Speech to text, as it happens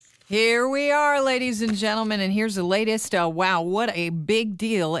Here we are, ladies and gentlemen, and here's the latest. Wow, what a big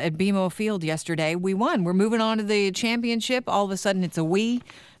deal at BMO Field yesterday. We won. We're moving on to the championship. All of a sudden, it's a we,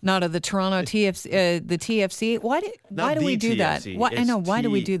 not of the Toronto TFC, the TFC. Why do we do that? I know. Why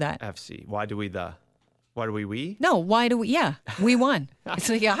do we do that? FC. Why do we? No, why do we? Yeah, we won.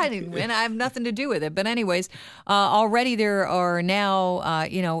 So yeah, I didn't win. I have nothing to do with it. But anyways, already there are now,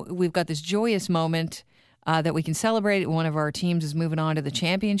 we've got this joyous moment that we can celebrate. One of our teams is moving on to the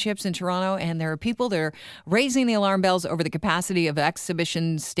championships in Toronto, and there are people that are raising the alarm bells over the capacity of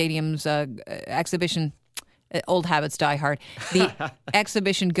exhibition stadiums, old habits die hard, the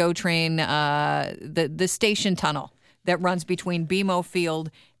exhibition GO train, the station tunnel that runs between BMO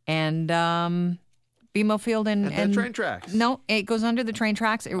Field and BMO Field and the train tracks. No, it goes under the train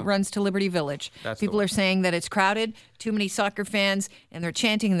tracks. It runs to Liberty Village. People are saying that it's crowded, too many soccer fans, and they're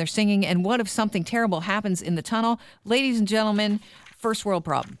chanting and they're singing. And what if something terrible happens in the tunnel? Ladies and gentlemen, first world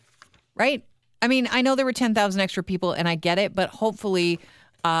problem, right? I mean, I know there were 10,000 extra people, and I get it, but hopefully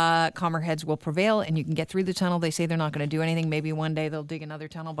calmer heads will prevail, and you can get through the tunnel. They say they're not going to do anything. Maybe one day they'll dig another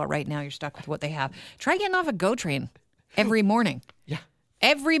tunnel, but right now you're stuck with what they have. Try getting off a GO train every morning. Yeah.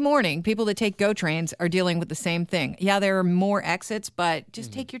 Every morning, people that take GO trains are dealing with the same thing. Yeah, there are more exits, but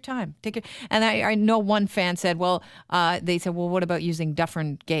just take your time. And I know one fan said, what about using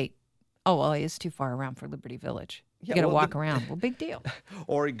Dufferin Gate? Oh, well, it's too far around for Liberty Village. You got to walk around. Well, big deal.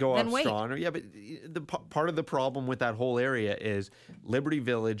 Or go up Strachan. Yeah, but the part of the problem with that whole area is Liberty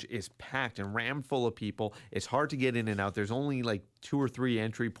Village is packed and rammed full of people. It's hard to get in and out. There's only like 2 or 3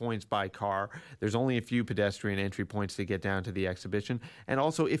 entry points by car. There's only a few pedestrian entry points to get down to the exhibition. And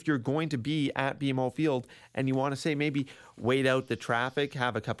also, if you're going to be at BMO Field and you want to say maybe wait out the traffic,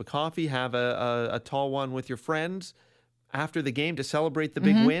 have a cup of coffee, have a tall one with your friends after the game to celebrate the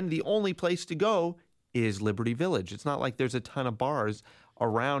big win, the only place to go is Liberty Village. It's not like there's a ton of bars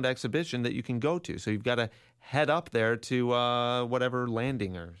around exhibition that you can go to. So you've got to head up there to whatever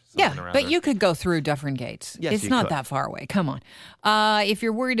landing or something around but there. you could go through Dufferin Gates. Yes, it's not that far away. Come on. If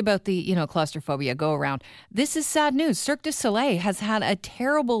you're worried about the, claustrophobia, go around. This is sad news. Cirque du Soleil has had a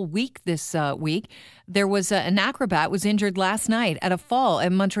terrible week this week. There was an acrobat was injured last night at a fall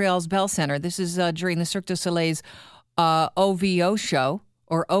at Montreal's Bell Centre. This is during the Cirque du Soleil's OVO show.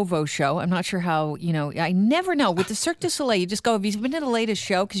 Or OVO show. I'm not sure how, I never know. With the Cirque du Soleil, you just go, have you been to the latest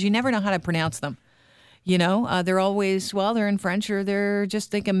show? Because you never know how to pronounce them. They're always, they're in French or they're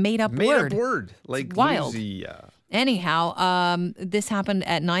just like a made-up word. Made-up word. Like it's wild. Lucy, Anyhow, this happened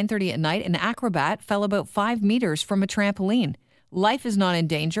at 9:30 at night. An acrobat fell about 5 meters from a trampoline. Life is not in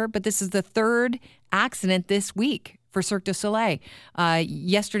danger, but this is the third accident this week for Cirque du Soleil.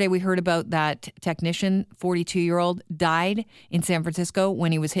 Yesterday, we heard about that technician, 42-year-old, died in San Francisco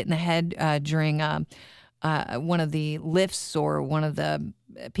when he was hit in the head during one of the lifts or one of the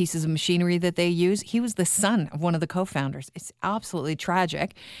pieces of machinery that they use. He was the son of one of the co-founders. It's absolutely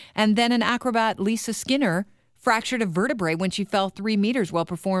tragic. And then an acrobat, Lisa Skinner, fractured a vertebrae when she fell 3 meters while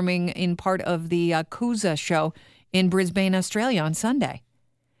performing in part of the Kuza show in Brisbane, Australia on Sunday.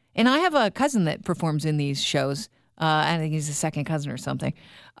 And I have a cousin that performs in these shows. I think he's a second cousin or something.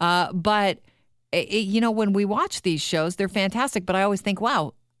 But when we watch these shows, they're fantastic. But I always think,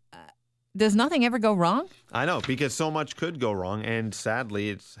 wow, does nothing ever go wrong? I know, because so much could go wrong. And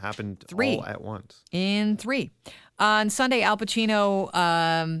sadly, it's happened 3 all at once. In 3. On Sunday, Al Pacino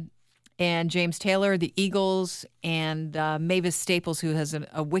and James Taylor, the Eagles, and Mavis Staples, who has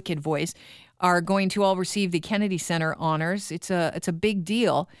a wicked voice, are going to all receive the Kennedy Center honors. It's a big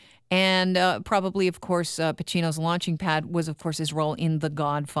deal. And probably, of course, Pacino's launching pad was, of course, his role in The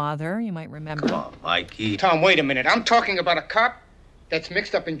Godfather. You might remember. Come on, Mikey. Tom, wait a minute. I'm talking about a cop that's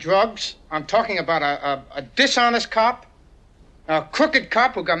mixed up in drugs. I'm talking about a dishonest cop, a crooked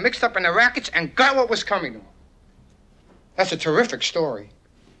cop who got mixed up in the rackets and got what was coming to him. That's a terrific story.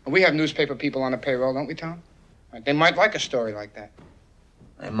 And we have newspaper people on the payroll, don't we, Tom? They might like a story like that.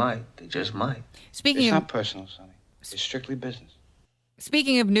 They might. They just might. It's not personal, Sonny. It's strictly business.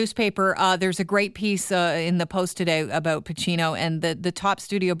 Speaking of newspaper, there's a great piece in the Post today about Pacino, and the top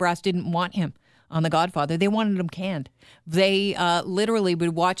studio brass didn't want him on The Godfather. They wanted him canned. They literally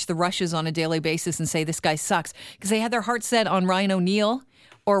would watch the rushes on a daily basis and say, this guy sucks, because they had their heart set on Ryan O'Neal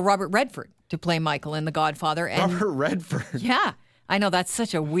or Robert Redford to play Michael in The Godfather. And Robert Redford. Yeah. I know, that's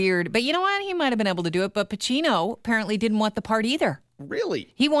such a weird... But you know what? He might have been able to do it, but Pacino apparently didn't want the part either.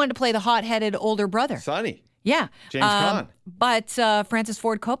 Really? He wanted to play the hot-headed older brother. Sonny. Yeah. James Caan. But Francis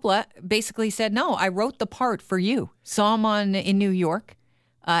Ford Coppola basically said, no, I wrote the part for you. Saw him in New York.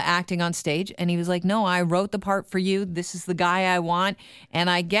 acting on stage. And he was like, no, I wrote the part for you. This is the guy I want. And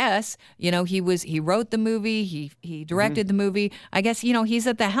I guess, he wrote the movie. He directed the movie. I guess, he's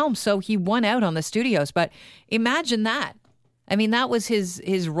at the helm. So he won out on the studios. But imagine that. I mean, that was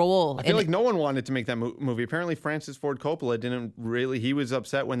his role. I feel like no one wanted to make that movie. Apparently, Francis Ford Coppola didn't really. He was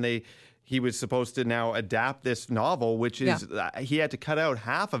upset when he was supposed to now adapt this novel, which is he had to cut out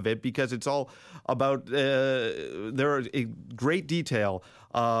half of it because it's all about there are a great detail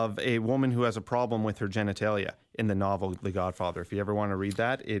of a woman who has a problem with her genitalia in the novel The Godfather. If you ever want to read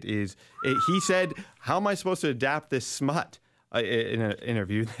that, he said, "How am I supposed to adapt this smut?" In an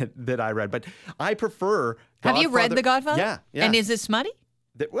interview that I read, but I prefer Godfather. Have you read The Godfather? Yeah. And is it smutty?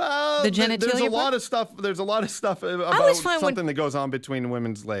 The genitalia there's a part? lot of stuff. There's a lot of stuff about something that goes on between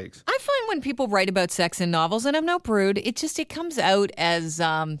women's legs. I find when people write about sex in novels, and I'm no prude, it comes out as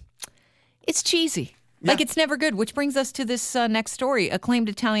it's cheesy. Yeah. Like it's never good. Which brings us to this next story. Acclaimed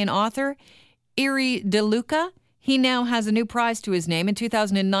Italian author Iri De Luca. He now has a new prize to his name. In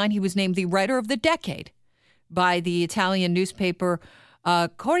 2009, he was named the Writer of the Decade by the Italian newspaper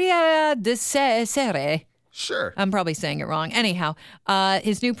Corriere della Sera. Sure. I'm probably saying it wrong. Anyhow,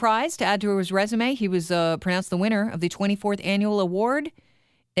 his new prize to add to his resume, he was pronounced the winner of the 24th annual award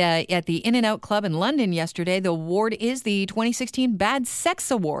at the In-N-Out Club in London yesterday. The award is the 2016 Bad Sex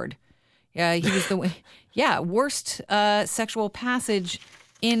Award. He was the worst sexual passage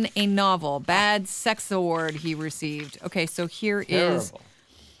in a novel. Bad Sex Award he received. Okay, so here is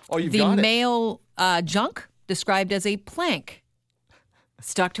the male junk described as a plank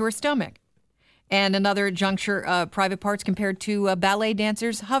stuck to her stomach. And another juncture, private parts compared to ballet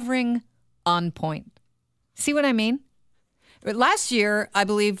dancers hovering on point. See what I mean? Last year, I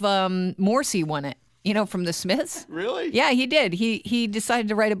believe Morrissey won it, from the Smiths. Really? Yeah, he did. He decided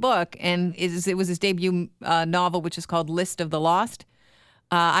to write a book, and it was his debut novel, which is called List of the Lost.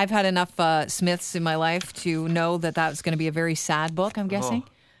 I've had enough Smiths in my life to know that was going to be a very sad book, I'm guessing.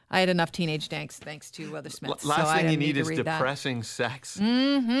 I had enough teenage angst thanks to the Smiths. Last thing you need is depressing sex.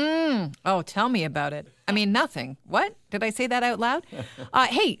 Mm-hmm. Oh, tell me about it. I mean, nothing. What? Did I say that out loud?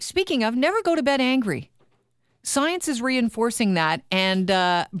 Hey, speaking of, never go to bed angry. Science is reinforcing that, and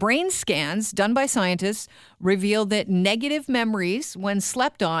brain scans done by scientists reveal that negative memories, when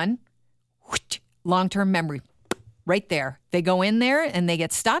slept on, long-term memory, right there. They go in there and they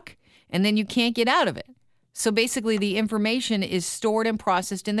get stuck, and then you can't get out of it. So basically, the information is stored and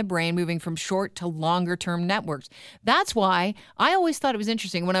processed in the brain, moving from short to longer term networks. That's why I always thought it was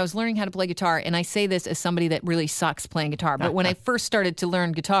interesting when I was learning how to play guitar. And I say this as somebody that really sucks playing guitar. But when I first started to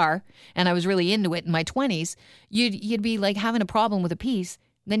learn guitar and I was really into it in my 20s, you'd be like having a problem with a piece.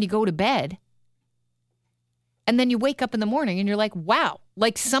 Then you go to bed. And then you wake up in the morning and you're like, wow,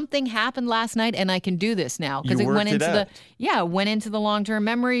 like something happened last night and I can do this now. Because it went into the long-term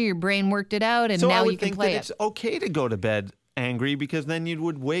memory, your brain worked it out, and now you can play it. So I would think that it's okay to go to bed angry because then you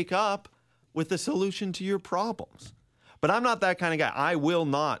would wake up with a solution to your problems. But I'm not that kind of guy. I will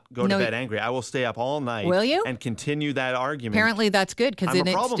not go to bed angry. I will stay up all night. Will you? And continue that argument. Apparently that's good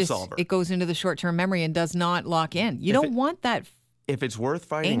because solver. It goes into the short-term memory and does not lock in. You don't want that. If it's worth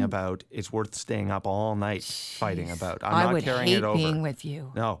fighting about, it's worth staying up all night fighting about. I'm not carrying it over. I would hate being with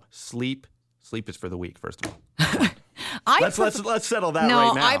you. No, sleep is for the weak. First of all, let's settle that right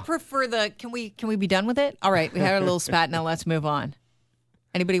now. No, I prefer the. Can we be done with it? All right, we had a little spat. Now let's move on.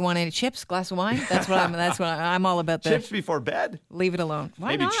 Anybody want any chips? Glass of wine? That's what I'm all about. Chips before bed? Leave it alone.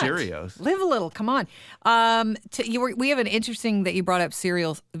 Why Maybe not? Cheerios. Live a little. Come on. We have an interesting that you brought up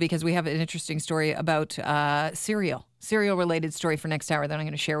cereal because we have an interesting story about cereal-related story for next hour that I'm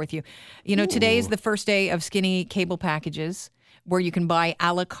going to share with you. Today is the first day of skinny cable packages where you can buy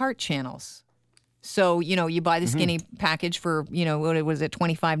a la carte channels. So, you buy the skinny package for, what was it,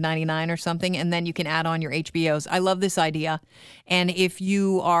 $25.99 or something, and then you can add on your HBOs. I love this idea. And if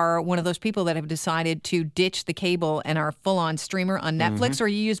you are one of those people that have decided to ditch the cable and are full-on streamer on Netflix, or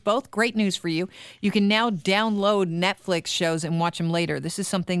you use both, great news for you. You can now download Netflix shows and watch them later. This is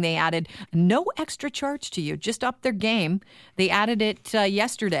something they added, no extra charge to you, just up their game. They added it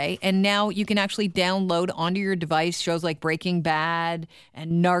yesterday, and now you can actually download onto your device shows like Breaking Bad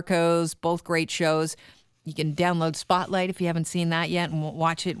and Narcos, both great shows. You can download Spotlight if you haven't seen that yet and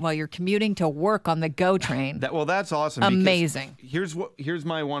watch it while you're commuting to work on the GO train. That's awesome. Amazing. Here's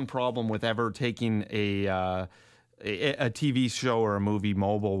my one problem with ever taking a TV show or a movie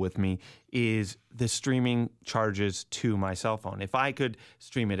mobile with me is the streaming charges to my cell phone. If I could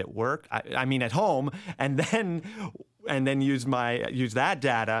stream it at work, I mean at home, and then use that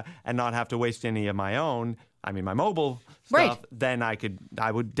data and not have to waste any of my own, my mobile stuff, then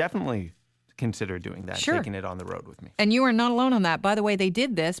I would definitely consider doing that, Sure. taking it on the road with me. And you are not alone on that. By the way, they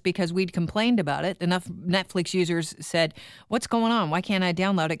did this because we'd complained about it. Enough Netflix users said, what's going on? Why can't I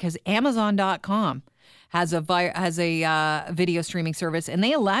download it? Because Amazon.com has a video streaming service, and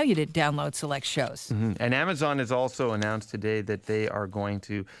they allow you to download select shows. Mm-hmm. And Amazon has also announced today that they are going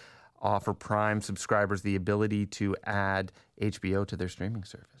to offer Prime subscribers the ability to add HBO to their streaming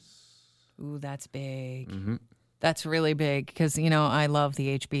service. Ooh, that's big. Mm-hmm. That's really big because, I love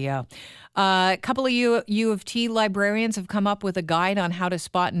the HBO. A couple of U of T librarians have come up with a guide on how to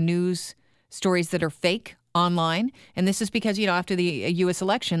spot news stories that are fake online. And this is because, after the U.S.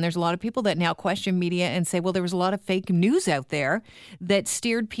 election, there's a lot of people that now question media and say, well, there was a lot of fake news out there that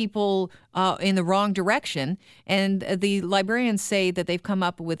steered people in the wrong direction. And the librarians say that they've come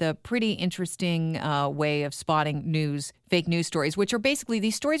up with a pretty interesting way of spotting fake news stories, which are basically,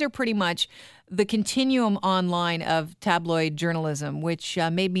 these stories are pretty much the continuum online of tabloid journalism, which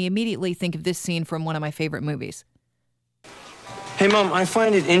made me immediately think of this scene from one of my favorite movies. Hey, Mom, I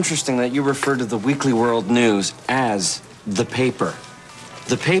find it interesting that you refer to the Weekly World News as the paper.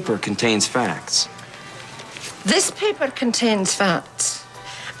 The paper contains facts. This paper contains facts.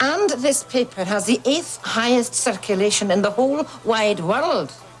 And this paper has the 8th highest circulation in the whole wide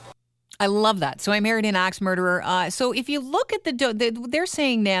world. I love that. So I married an axe murderer. So if you look at they're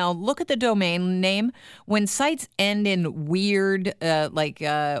saying now, look at the domain name. When sites end in weird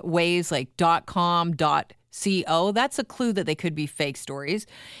ways like .com, .co, that's a clue that they could be fake stories.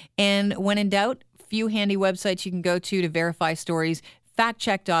 And when in doubt, few handy websites you can go to verify stories: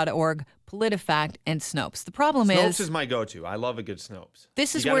 factcheck.org, PolitiFact, and Snopes. The problem Snopes is my go-to. I love a good Snopes.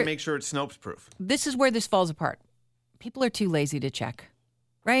 You got to make sure it's Snopes proof. This is where this falls apart. People are too lazy to check,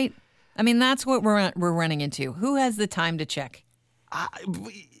 right? I mean, that's what we're running into. Who has the time to check?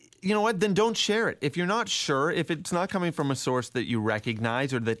 You know what? Then don't share it. If you're not sure, if it's not coming from a source that you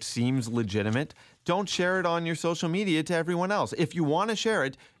recognize or that seems legitimate, don't share it on your social media to everyone else. If you want to share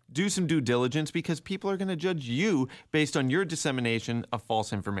it, do some due diligence, because people are going to judge you based on your dissemination of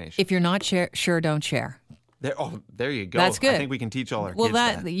false information. If you're not sure, don't share. There you go. That's good. I think we can teach all our kids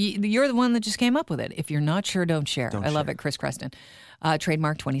that. You're the one that just came up with it. If you're not sure, don't share. I love it, Chris Creston.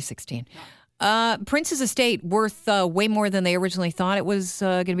 Trademark 2016. Prince's estate worth way more than they originally thought it was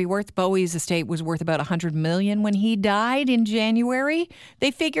going to be worth. Bowie's estate was worth about $100 million when he died in January.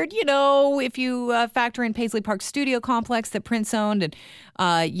 They figured, if you factor in Paisley Park Studio Complex that Prince owned, and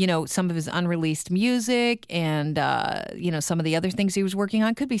some of his unreleased music, and some of the other things he was working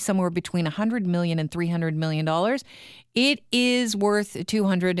on, could be somewhere between $100 million and $300 million. It is worth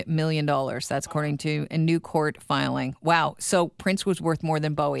 $200 million. That's according to a new court filing. Wow. So Prince was worth more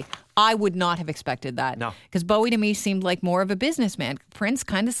than Bowie. I would not have expected that. No. Because Bowie to me seemed like more of a businessman. Prince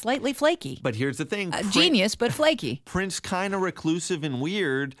kind of slightly flaky. But here's the thing. Genius, but flaky. Prince kind of reclusive and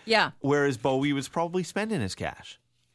weird. Yeah. Whereas Bowie was probably spending his cash.